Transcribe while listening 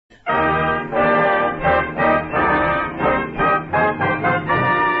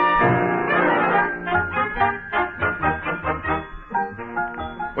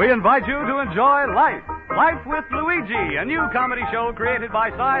invite you to enjoy Life. Life with Luigi, a new comedy show created by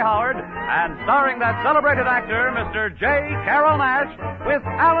Cy Howard and starring that celebrated actor, Mr. J. Carroll Nash, with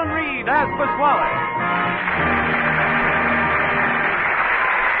Alan Reed as Pasquale.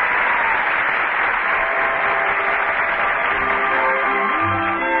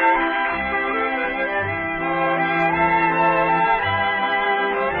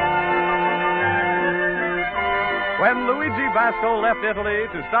 When Luigi Basco left Italy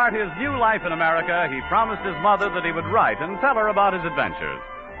to start his new life in America, he promised his mother that he would write and tell her about his adventures.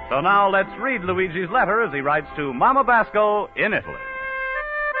 So now let's read Luigi's letter as he writes to Mama Basco in Italy.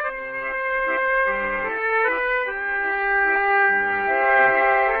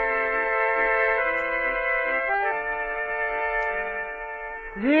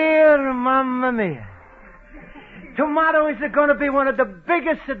 Dear Mamma Mia, tomorrow is going to be one of the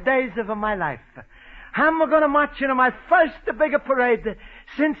biggest days of my life. I'm going to march into my first big parade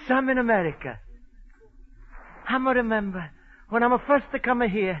since I'm in America. I'm remember when I'm first to come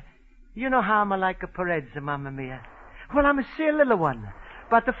here, you know how I'm like parades, Mamma Mia. Well, I'm see a little one,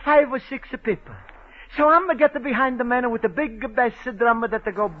 about 5 or 6 people. So I'm going to get behind the man with the big bass drum that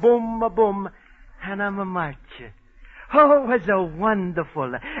they go boom, boom, and I'm a march. Oh, it was so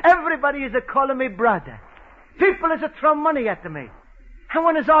wonderful. Everybody is calling me brother. People is throwing money at me. And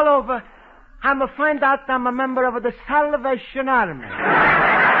when it's all over, I'm going to find out I'm a member of the Salvation Army.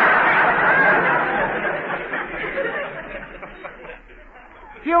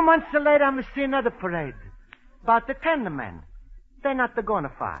 A few months later, I'm going to see another parade. About 10 men. They're not going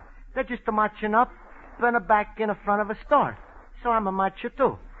far. They're just marching up and back in the front of a store. So I'm a marcher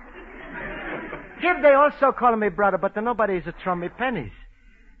too. Here they also call me brother, but nobody is throwing me pennies.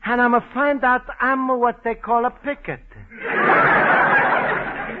 And I'm going to find out I'm what they call a picket.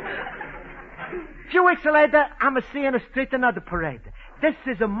 A few weeks later, I'm a see in the street another parade. This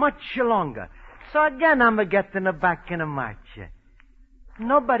is a much longer. So again, I'm a getting back in a march.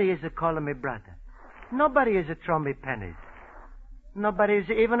 Nobody is calling me brother. Nobody is throwing me pennies. Nobody is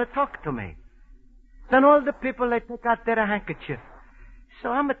even talk to me. Then all the people, they take out their handkerchief.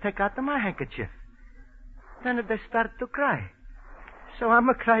 So I'm a take out my handkerchief. Then they start to cry. So I'm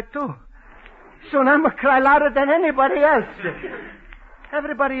a cry too. Soon I'm a cry louder than anybody else.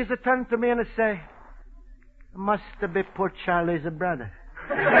 Everybody is turning to me and say, must be poor Charlie's brother.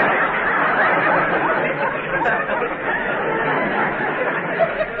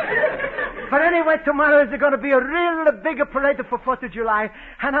 But anyway, tomorrow is going to be a real big parade for 4th of July,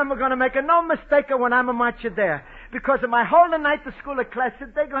 and I'm going to make no mistake when I'm marching there. Because of my whole night of school class,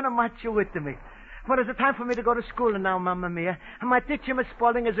 they're going to march with me. But it's time for me to go to school now, Mamma Mia. And my teacher, Miss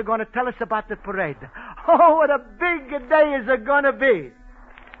Spaulding, is going to tell us about the parade. Oh, what a big day is it going to be.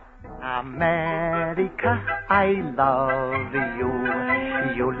 America, I love you.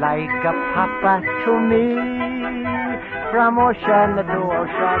 You like a papa to me. From ocean to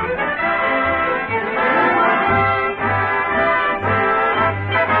ocean.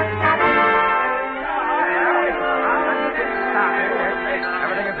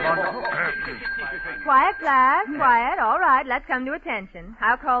 Quiet, class, quiet. All right, let's come to attention.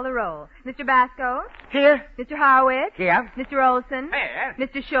 I'll call the roll. Mr. Basco? Here. Mr. Harwitz? Here. Mr. Olson? Here.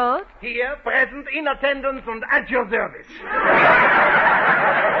 Mr. Schultz? Here, present, in attendance, and at your service.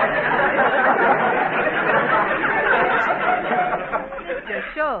 Mr.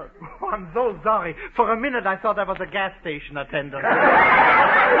 Schultz. Oh, I'm so sorry. For a minute, I thought I was a gas station attendant.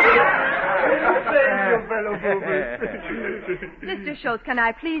 Thank you, fellow boobies. Mr. Schultz, can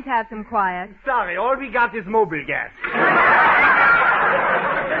I please have some quiet? Sorry, all we got is mobile gas.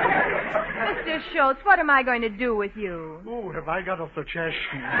 Mr. Schultz, what am I going to do with you? Oh, have I got off the chest?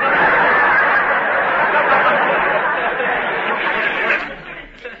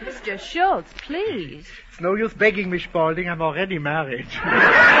 Mr. Schultz, please. It's no use begging me, Spaulding. I'm already married.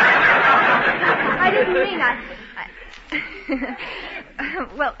 I didn't mean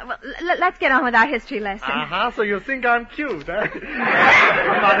Well, let's get on with our history lesson. Uh-huh, so you think I'm cute, huh?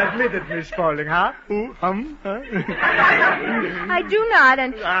 Come on, admit it, Miss Spaulding, huh? Huh? I do not,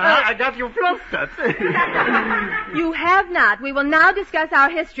 and... I got you flustered. You have not. We will now discuss our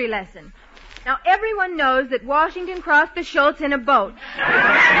history lesson. Now, everyone knows that Washington crossed the Schultz in a boat.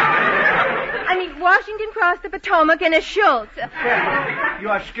 I mean, Washington crossed the Potomac in a Schultz. You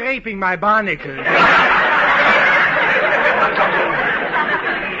are scraping my barnacles.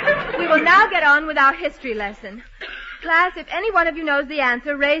 We will now get on with our history lesson. Class, if any one of you knows the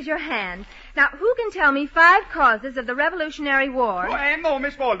answer, raise your hand. Now, who can tell me 5 causes of the Revolutionary War? Oh, no,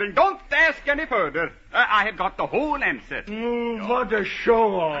 Miss Spaulding, don't ask any further. I have got the whole answer. What a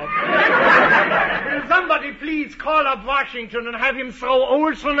show-off. Will somebody please call up Washington and have him throw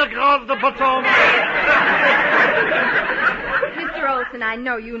Olson across the Potomac? Mr. Olson, I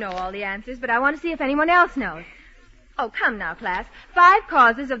know you know all the answers, but I want to see if anyone else knows. Oh, come now, class. 5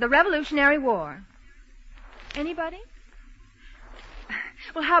 causes of the Revolutionary War. Anybody?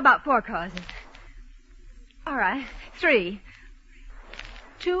 Well, how about 4 causes? All right. 3.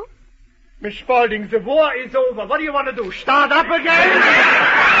 2. Miss Spaulding, the war is over. What do you want to do? Start up again?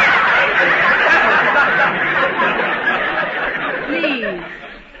 Please.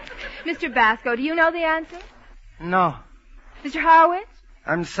 Mr. Basco, do you know the answer? No. Mr. Horowitz?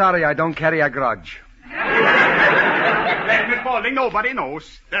 I'm sorry, I don't carry a grudge. Well, Miss Spaulding, nobody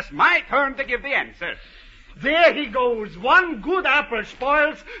knows. That's my turn to give the answer. There he goes. One good apple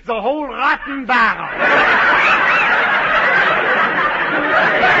spoils the whole rotten barrel.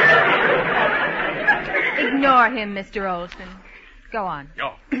 Ignore him, Mr. Olson. Go on.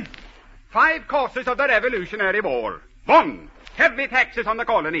 5 causes of the Revolutionary War. 1, heavy taxes on the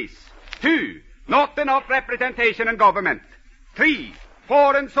colonies. 2, not enough representation in government. 3,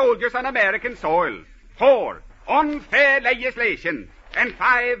 foreign soldiers on American soil. 4, unfair legislation. And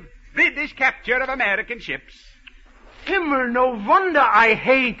 5, British capture of American ships. Himmel, no wonder I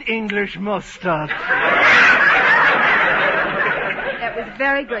hate English mustard. That was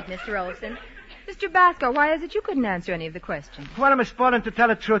very good, Mr. Olson. Mr. Basco, why is it you couldn't answer any of the questions? Well, I'm Spaulding, to tell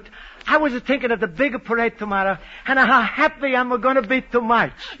the truth. I was thinking of the big parade tomorrow and how happy I'm going to be to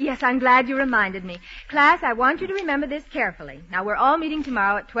march. Yes, I'm glad you reminded me. Class, I want you to remember this carefully. Now, we're all meeting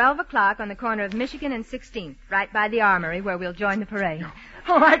tomorrow at 12 o'clock on the corner of Michigan and 16th, right by the Armory, where we'll join the parade.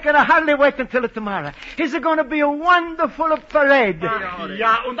 Oh, I can hardly wait until tomorrow. Is it going to be a wonderful parade?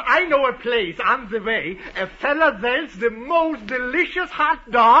 Yeah, and I know a place on the way. A fella sells the most delicious hot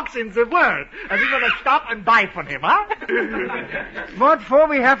dogs in the world. And we're going to stop and buy from him, huh? What for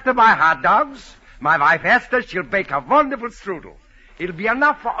we have to buy hot dogs? My wife Esther, she'll bake a wonderful strudel. It'll be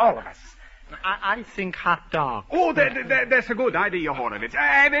enough for all of us. I think hot dog. Oh, that's a good idea, Horowitz.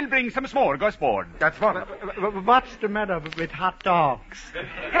 I will bring some smorgasbord. That's what. What's the matter with hot dogs?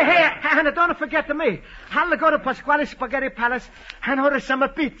 Hey, and don't forget to me. I'll go to Pasquale's Spaghetti Palace and order some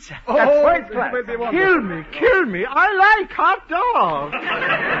pizza. Oh, That's first class. Kill me. I like hot dogs.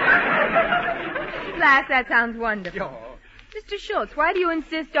 Class, that sounds wonderful. Mr. Schultz, why do you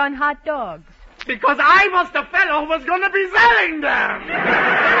insist on hot dogs? Because I was the fellow who was going to be selling them.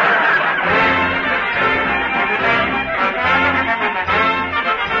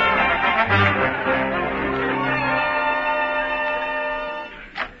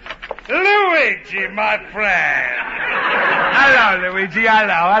 Luigi, my friend. Hello, Luigi.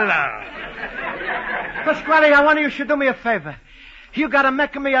 Hello. Pasquale, I want you should do me a favor. You got to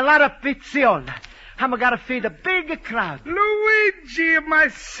make me a lot of pizziona. I'm got to feed a big crowd. Luigi, my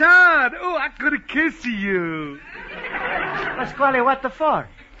son. Oh, I could kiss you. Pasquale, what the for?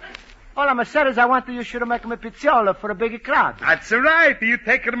 All I'm said is I want you should make me pizziola for a big crowd. That's right. You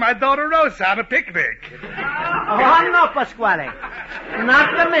taking my daughter Rosa on a picnic. Oh, no, Pasquale.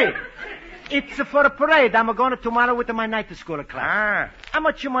 Not to me. It's for a parade. I'm going tomorrow with my night school class. How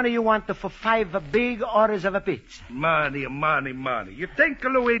much money you want for 5 big orders of a pizza? Money. You think,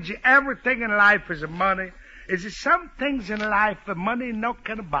 Luigi, everything in life is money? Is there some things in life money no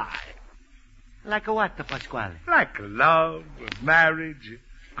can buy? Like what, Pasquale? Like love, marriage,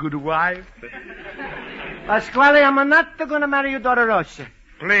 good wife. Pasquale, I'm not going to marry your daughter Rosa.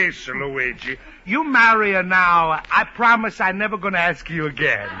 Please, Luigi, you marry her now. I promise I'm never going to ask you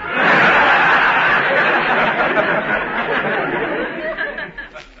again.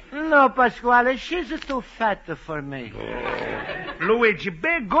 No, Pasquale, she's too fat for me. Oh. Luigi,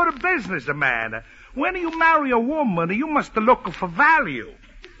 big, good businessman. When you marry a woman, you must look for value.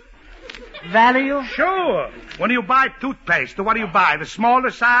 Value? Sure. When you buy toothpaste, what do you buy? The smaller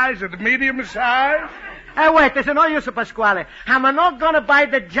size or the medium size? Hey, wait, there's no use, Pasquale. I'm not going to buy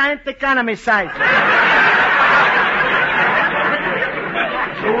the giant economy size.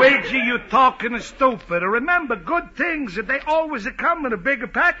 Luigi, you talking stupid. Remember, good things, they always come in bigger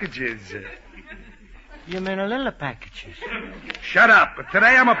packages. You mean a little packages? Shut up.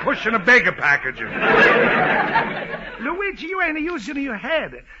 Today I'm pushing a bigger packages. Luigi, you ain't using your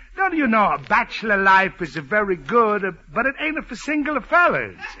head. Don't you know a bachelor life is very good, but it ain't for single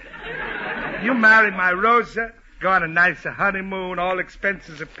fellas. You marry my Rosa, go on a nice honeymoon, all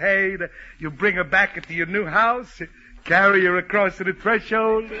expenses are paid. You bring her back into your new house, carry her across the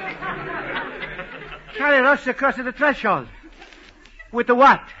threshold. Carry Rosa across the threshold? With the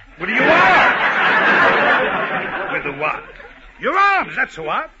what? With your arms. With the what? Your arms, that's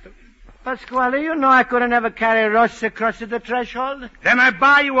what. Pasquale, you know I could have never carried Rosa across the threshold. Then I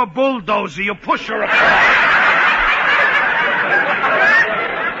buy you a bulldozer. You push her across.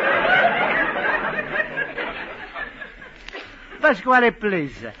 Pasquale,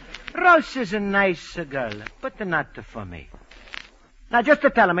 please. Rosa's a nice girl, but not for me. Now, just to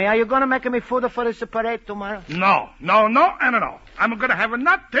tell me, are you going to make me food for this parade tomorrow? No. I'm going to have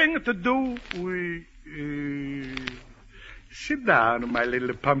nothing to do with... Sit down, my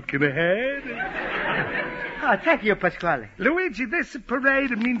little pumpkin head. Oh, thank you, Pasquale. Luigi, this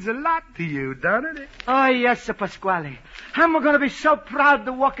parade means a lot to you, doesn't it? Oh, yes, Pasquale. I'm going to be so proud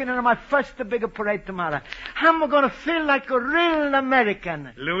to walk into my first big parade tomorrow. I'm going to feel like a real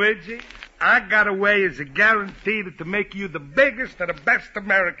American. Luigi, I got a way as a guarantee to make you the biggest and the best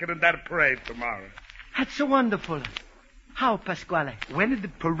American in that parade tomorrow. That's so wonderful. How, Pasquale? When the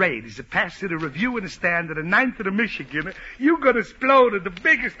parade is passed to the reviewing stand at the 9th of the Michigan, you're going to explode the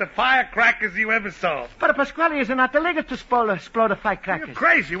biggest of firecrackers you ever saw. But Pasquale is not illegal to explode the firecrackers. You're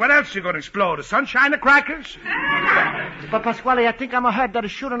crazy. What else are you going to explode? The sunshine crackers? But Pasquale, I think I'm heard that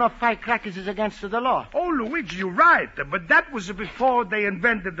shooting off firecrackers is against the law. Oh, Luigi, you're right. But that was before they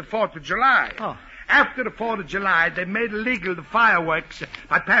invented the 4th of July. Oh. After the 4th of July, they made illegal the fireworks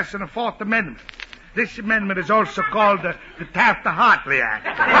by passing the 4th Amendment. This amendment is also called the Taft-Hartley Act.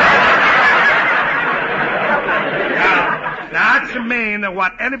 Now, that's mean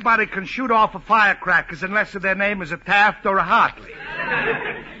what anybody can shoot off of firecrackers unless their name is a Taft or a Hartley.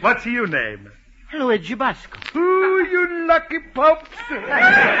 What's your name? Luigi Basco. Ooh, you lucky pups. Hey,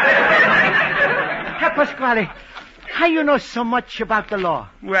 Pasquale, how you know so much about the law?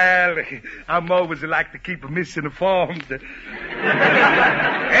 Well, I'm always like to keep misinformed.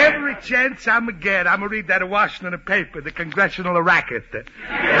 Every chance I'm going to get, I'm going to read that Washington paper, the Congressional Racket.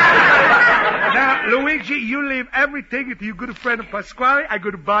 Now, Luigi, you leave everything to your good friend Pasquale. I'm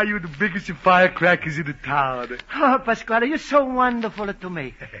going to buy you the biggest firecrackers in the town. Oh, Pasquale, you're so wonderful to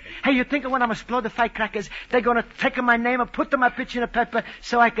me. Hey, you think when I'm explode the firecrackers, they're going to take my name and put my picture in a paper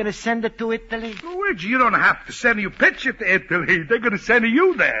so I can send it to Italy? Luigi, you don't have to send your picture to Italy. They're going to send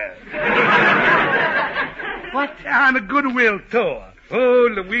you there. What? On a goodwill tour. Oh,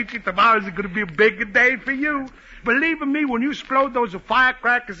 Luigi, tomorrow's going to be a big day for you. Believe me, when you explode those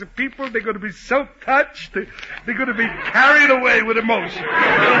firecrackers at people, they're going to be so touched, they're going to be carried away with emotion.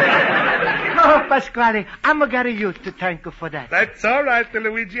 Oh, Pasquale, I'm going to get you to thank you for that. That's all right,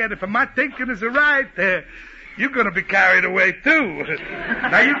 Luigi, and if my thinking is right, you're going to be carried away, too.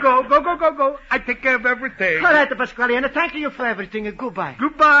 Now, you go. I take care of everything. All right, Pasquale, and thank you for everything. Goodbye.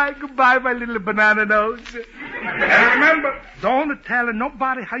 Goodbye, my little banana nose. And remember, don't tell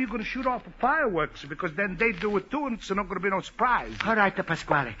nobody how you're going to shoot off the fireworks, because then they do it, too, and it's not going to be no surprise. All right,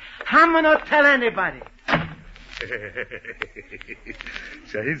 Pasquale. I'm going to tell anybody.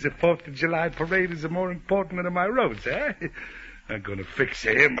 So his 4th of July parade is more important than my rose, eh? I'm going to fix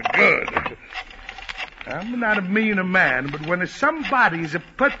him good. I'm not a mean man, but when somebody is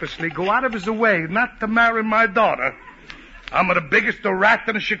purposely go out of his way not to marry my daughter, I'm the biggest rat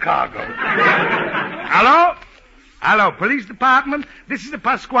in Chicago. Hello, police department? This is the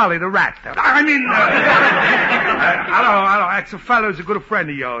Pasquale, the rat. Hello, that's a fellow's a good friend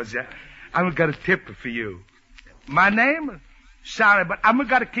of yours. I've got a tip for you. My name? Sorry, but I'm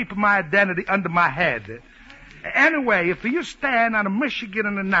going to keep my identity under my head. Anyway, if you stand on a Michigan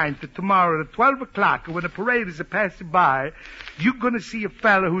on the 9th tomorrow at 12 o'clock when the parade is passing by, you're going to see a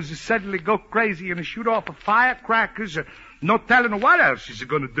fella who's suddenly go crazy and shoot off firecrackers or no telling what else he's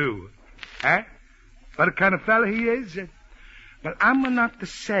going to do. Huh? What kind of fella he is? Well, I'm not the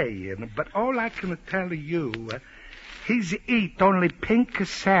saying, but all I can tell you, he's eat only pink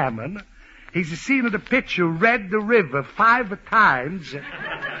salmon. He's seen the picture Red the River 5 times,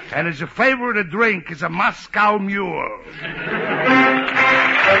 and his favorite drink is a Moscow Mule.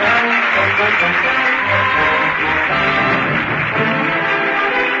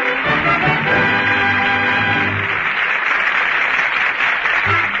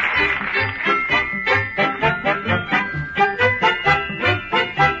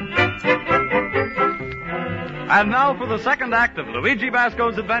 And now for the second act of Luigi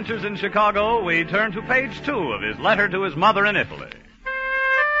Basco's adventures in Chicago, we turn to page 2 of his letter to his mother in Italy.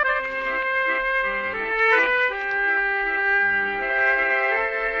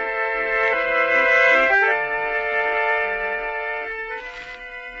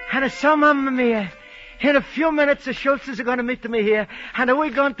 And so, Mamma Mia, in a few minutes the Schultzes are going to meet me here, and we're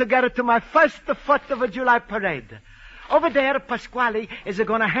going together to my first 4th of July parade. Over there, Pasquale is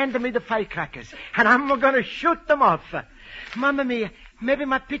going to hand me the firecrackers, and I'm going to shoot them off. Mamma Mia, Maybe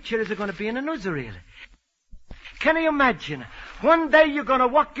my picture is going to be in a newsreel. Can you imagine? One day you're going to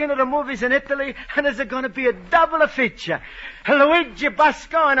walk into the movies in Italy and there's going to be a double feature. Luigi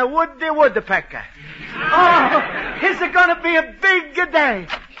Basco and a Woody Woodpecker. Oh, is it going to be a big day?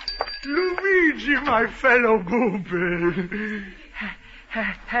 Luigi, my fellow booby.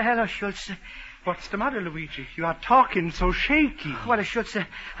 Hello, Schultz. What's the matter, Luigi? You are talking so shaky. Well, Schultz,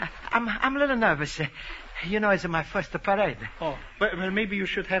 I'm a little nervous. You know, it's my first parade. Oh, well, maybe you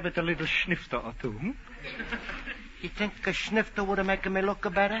should have it a little snifter or two. You think a snifter would have made me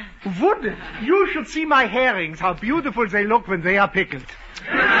look better? Would it? You should see my herrings, how beautiful they look when they are pickled.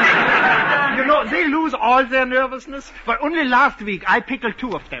 You know, they lose all their nervousness. But only last week I pickled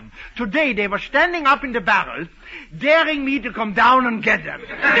 2 of them. Today they were standing up in the barrel, daring me to come down and get them.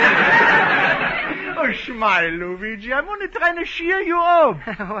 Oh, smile, Luigi. I'm only trying to cheer you up.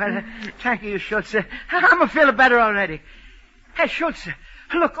 Well, thank you, Schultz. I'm feeling better already. Hey, Schultz,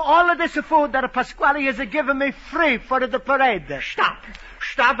 look, all of this food that Pasquale has given me free for the parade. Stop.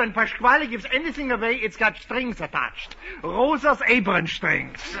 When Pasquale gives anything away, it's got strings attached. Rosa's apron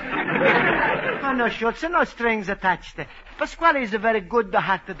strings. Oh, no, Schultz, no strings attached. Pasquale is a very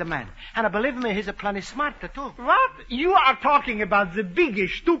good-hearted man. And believe me, he's plenty smart, too. What? You are talking about the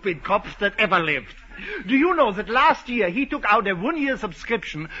biggest stupid cops that ever lived. Do you know that last year he took out a 1-year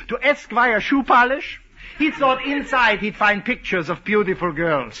subscription to Esquire Shoe Polish? He thought inside he'd find pictures of beautiful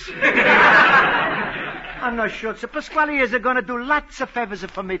girls. I'm not sure. So Pasquale is going to do lots of favors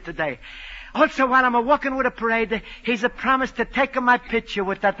for me today. Also, while I'm walking with a parade, he's promised to take my picture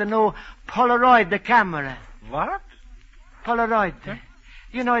with that new Polaroid camera. What? Polaroid. Huh?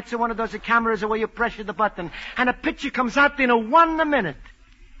 You know, it's one of those cameras where you press the button and a picture comes out in 1 minute.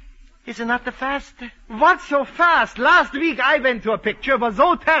 Isn't that the fast? What's so fast? Last week I went to a picture. It was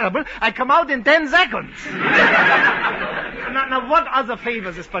so terrible, I come out in 10 seconds. Now, what other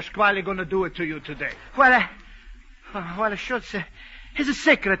favors is Pasquale going to do it to you today? Well, Schultz, it's a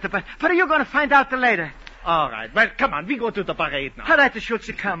secret, but you're going to find out later. All right. Well, come on. We go to the parade now. All right, Schultz,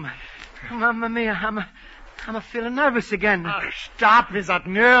 come. Mamma mia, I'm feeling nervous again. Stop with that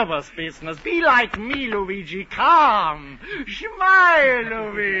nervous business. Be like me, Luigi. Calm. Smile,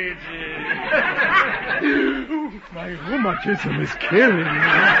 Luigi. My rheumatism is killing me.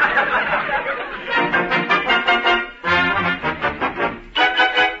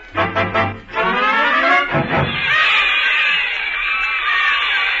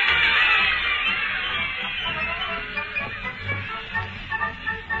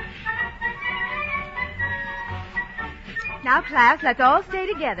 Now, class, let's all stay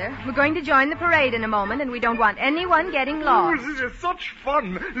together. We're going to join the parade in a moment, and we don't want anyone getting lost. Oh, this is such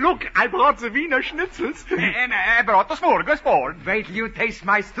fun. Look, I brought the Wiener Schnitzels. And I brought the smorgasbord. Wait till you taste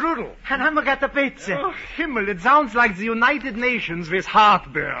my strudel. And I'm got the pizza. Oh, Himmel, it sounds like the United Nations with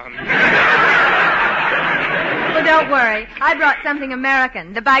heartburn. Well, don't worry. I brought something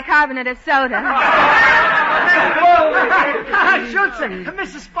American, the bicarbonate of soda. Schultz,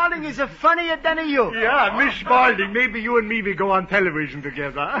 Mrs. Spaulding is funnier than you. Yeah, Miss Spaulding, maybe you and me will go on television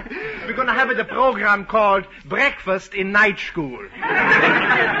together. We're going to have a program called Breakfast in Night School.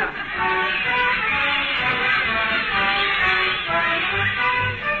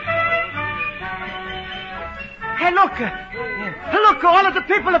 Hey, look, all of the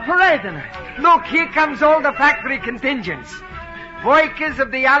people are parading. Look, here comes all the factory contingents. Workers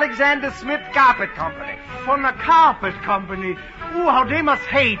of the Alexander Smith Carpet Company. From the Carpet Company. Ooh, how they must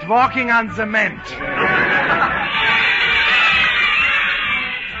hate walking on cement.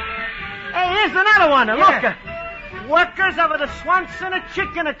 Hey, here's another one. Look, workers of the Swanson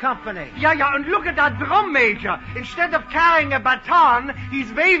Chicken Company. Yeah, and look at that drum major. Instead of carrying a baton,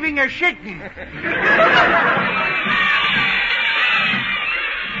 he's waving a chicken.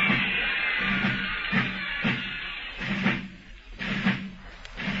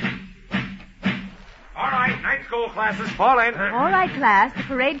 Night school classes fall in. All right, class. The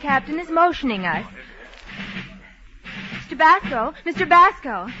parade captain is motioning us. Mr.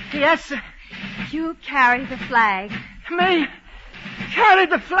 Basco. Yes? You carry the flag. Me? Carry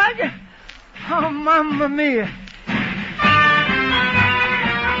the flag? Oh, Mamma mia.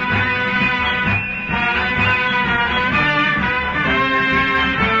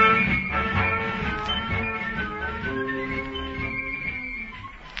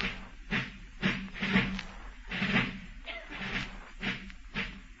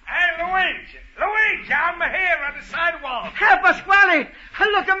 Luigi, I'm here on the sidewalk. Hey, Pasquale,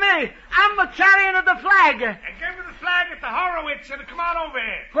 look at me. I'm carrying the flag. And give me the flag at the Horowitz and come on over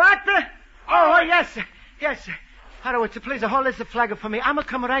here. What? Oh, yes. Hello, it's a please. Hold this flagger for me. I'm a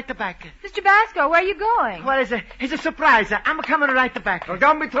coming right back. Mr. Basco, where are you going? Well, it's a surprise. I'm a coming right back. Well,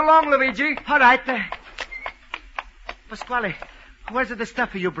 don't be too long, Luigi. All right. Pasquale, where's the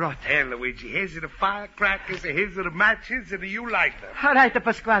stuff you brought? Hey, Luigi, here's the firecrackers, and here's the matches, and you like them. All right,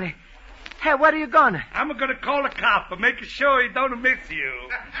 Pasquale. Hey, where are you going? I'm going to call a cop and make sure he don't miss you.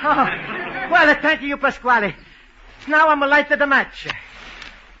 Oh, well, thank you, Pasquale. Now I'm a light the match.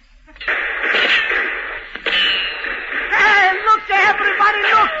 Hey, look, everybody,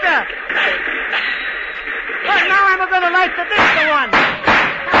 look. Well, now I'm going to light this one.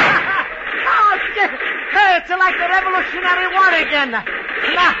 Oh, shit. Hey, it's like the Revolutionary War again. Now,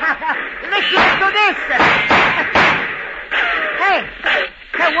 listen to this. Hey,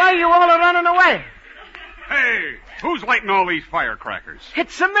 why are you all running away? Hey, who's lighting all these firecrackers?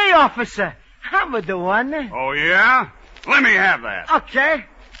 It's me, officer. I'm the one. Oh, yeah? Let me have that. Okay.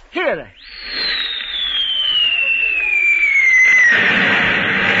 Here.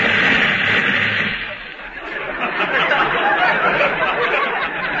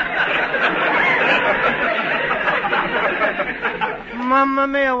 Mamma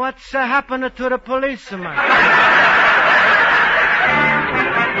mia, what's happened to the policeman?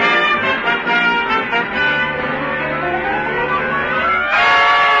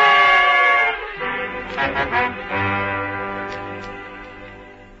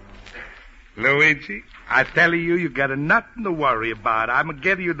 Luigi, I tell you got nothing to worry about. I'm going to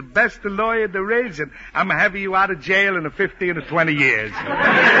get you the best lawyer there is, and I'm going to have you out of jail in 15 or 20 years.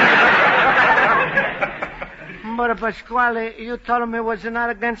 But, Pasquale, you told me it was not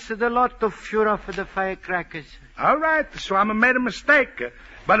against the law to shoot off the firecrackers. All right, so I made a mistake.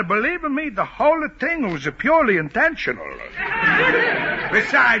 But believe me, the whole thing was purely intentional.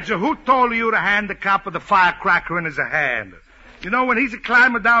 Besides, who told you to hand the cop the firecracker in his hand? You know, when he's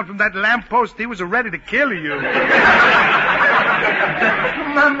climbing down from that lamppost, he was ready to kill you.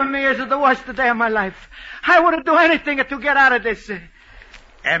 Mamma mia, it's the worst day of my life. I wouldn't do anything to get out of this.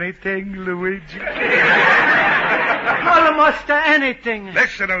 Anything, Luigi? Almost anything.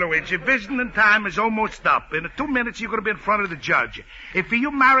 Listen, Luigi, visiting time is almost up. In 2 minutes, you're going to be in front of the judge. If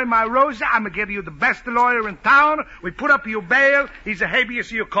you marry my Rosa, I'm going to give you the best lawyer in town. We put up your bail. He's a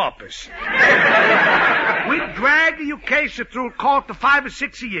habeas corpus. We drag your case through court for 5 or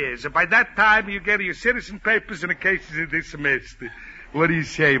 6 years. And by that time, you get your citizen papers and the case is dismissed. What do you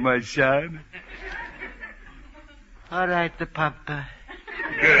say, my son? All right, Papa.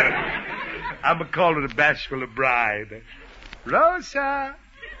 Good. I'm going to call her the bashful bride. Rosa!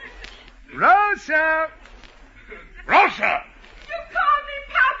 Rosa! Rosa! You called me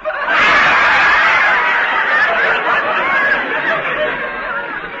Papa!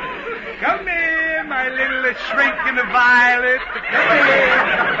 Come here, my little shrinking violet. Come here.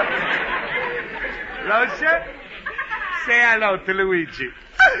 Rosa, say hello to Luigi.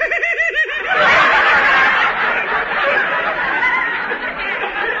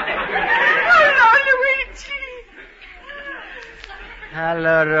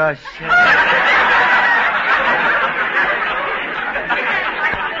 Hello, Rosa.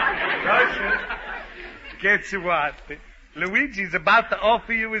 Rosa, guess what? Luigi's about to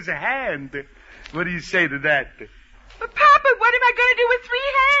offer you his hand. What do you say to that? But, Papa, what am I going to do with 3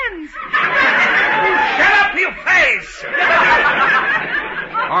 hands? Shut up, you face!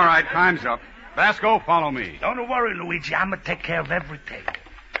 All right, time's up. Vasco, follow me. Don't worry, Luigi. I'm going to take care of everything.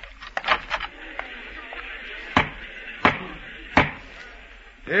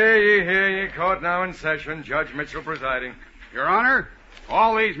 Hear ye, court now in session. Judge Mitchell presiding. Your Honor,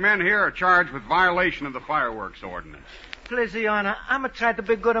 all these men here are charged with violation of the fireworks ordinance. Please, Your Honor, I'm trying to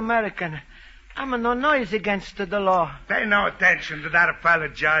be a good American. I'm no noise against the law. Pay no attention to that fella,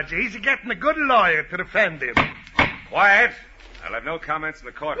 Judge. He's getting a good lawyer to defend him. Quiet. I'll have no comments in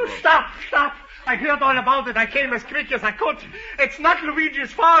the courtroom. Stop! I heard all about it. I came as quick as I could. It's not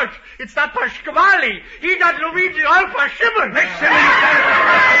Luigi's fault. It's not Pasquale. He got Luigi all for shimming.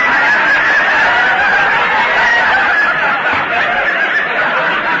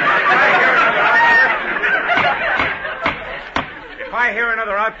 If I hear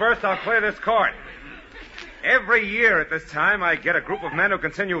another outburst, I'll clear this court. Every year at this time, I get a group of men who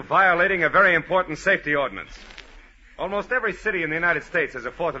continue violating a very important safety ordinance. Almost every city in the United States has a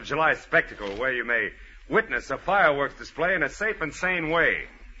 4th of July spectacle where you may witness a fireworks display in a safe and sane way.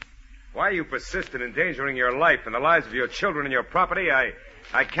 Why you persist in endangering your life and the lives of your children and your property, I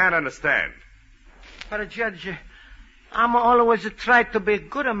can't understand. But, Judge, I'm always tried to be a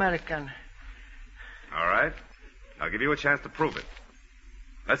good American. All right. I'll give you a chance to prove it.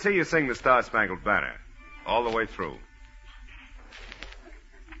 Let's hear you sing the Star-Spangled Banner all the way through.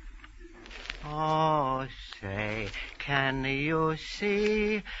 Oh, Oh, say, can you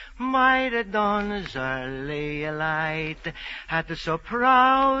see by the dawn's early light, at so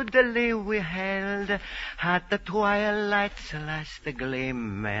proudly we hailed, at the twilight's last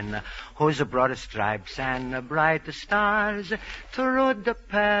gleaming, whose broad stripes and bright stars through the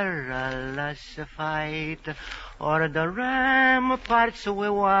perilous fight, o'er the ramparts we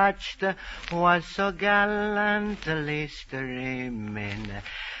watched, was so gallantly streaming,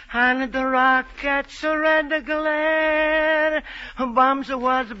 and the rockets' red glare, bombs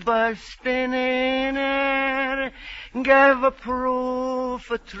was bursting in air, gave a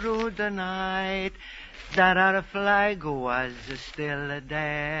proof through the night that our flag was still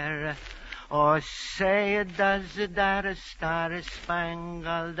there. Oh, say, does that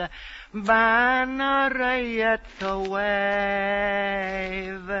star-spangled banner yet wave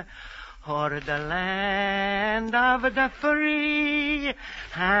o'er the land of the free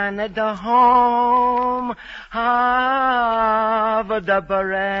and the home of the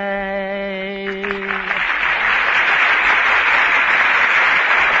brave?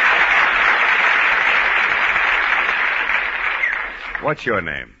 What's your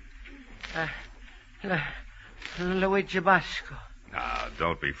name? Luigi Basco. Now,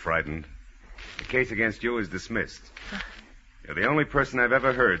 don't be frightened. The case against you is dismissed. You're the only person I've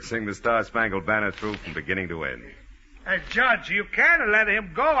ever heard sing the Star-Spangled Banner through from beginning to end. Hey, Judge, you can't let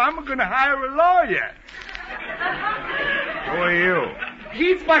him go. I'm going to hire a lawyer. Who are you?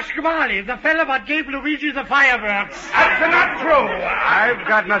 He's Pasquale, the fellow that gave Luigi the fireworks. That's not true. I've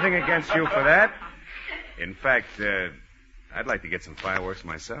got nothing against you for that. In fact, I'd like to get some fireworks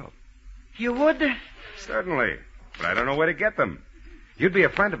myself. You would? Certainly, but I don't know where to get them. You'd be a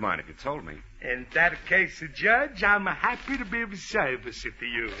friend of mine if you told me. In that case, Judge, I'm happy to be of service to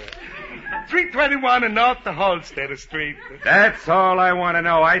you. 321 and North the Holstead Street. That's all I want to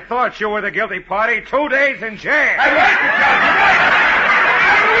know. I thought you were the guilty party. 2 days in jail.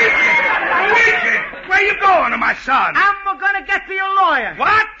 Luigi! Where you going, my son? I'm gonna get to your lawyer.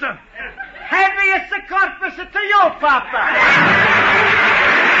 What? Heaviest corpus to you, Papa.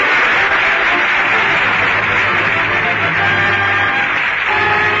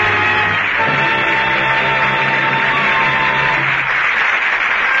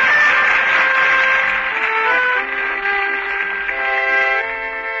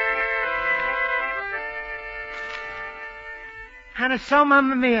 And so,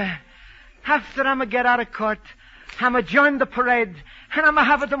 Mamma Mia, after I'm get out of court, I'm join the parade, and I'm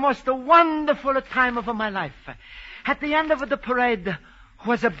have the most wonderful time of my life. At the end of the parade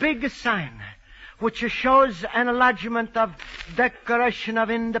was a big sign, which shows an enlargement of Declaration of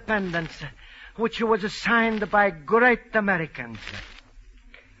Independence, which was signed by great Americans.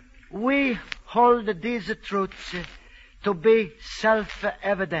 We hold these truths to be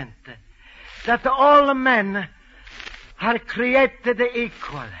self-evident, that all men are created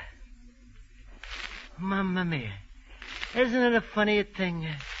equal. Mamma mia, isn't it a funny thing?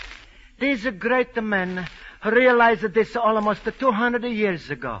 These great men realized this almost 200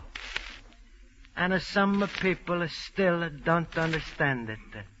 years ago. And some people still don't understand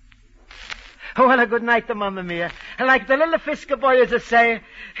it. Well, a good night, Mamma mia. Like the little Fisker boy used to say,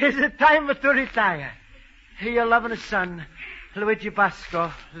 it's time to retire. Your loving son, Luigi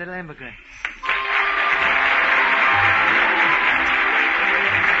Basco, little immigrant.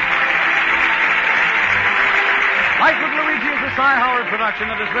 Life with Luigi is a Cy Howard production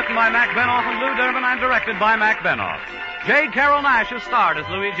that is written by Mac Benoff and Lou Durbin and directed by Mac Benoff. J. Carroll Nash is starred as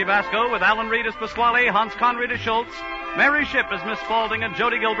Luigi Basco, with Alan Reed as Pasquale, Hans Conried as Schultz, Mary Shipp as Miss Spaulding, and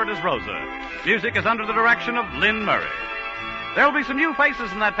Jody Gilbert as Rosa. Music is under the direction of Lynn Murray. There will be some new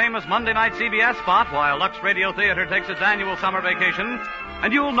faces in that famous Monday night CBS spot while Lux Radio Theater takes its annual summer vacation,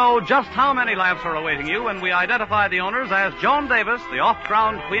 and you'll know just how many laughs are awaiting you when we identify the owners as Joan Davis, the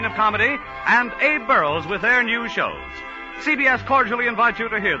oft-crowned Queen of Comedy, and Abe Burrows with their new shows. CBS cordially invites you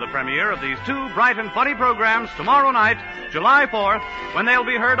to hear the premiere of these two bright and funny programs tomorrow night, July 4th, when they'll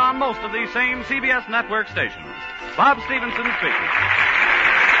be heard on most of these same CBS network stations. Bob Stevenson speaking.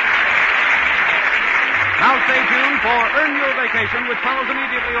 Now stay tuned for Earn Your Vacation, which follows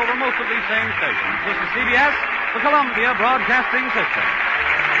immediately over most of these same stations. This is CBS, the Columbia Broadcasting System.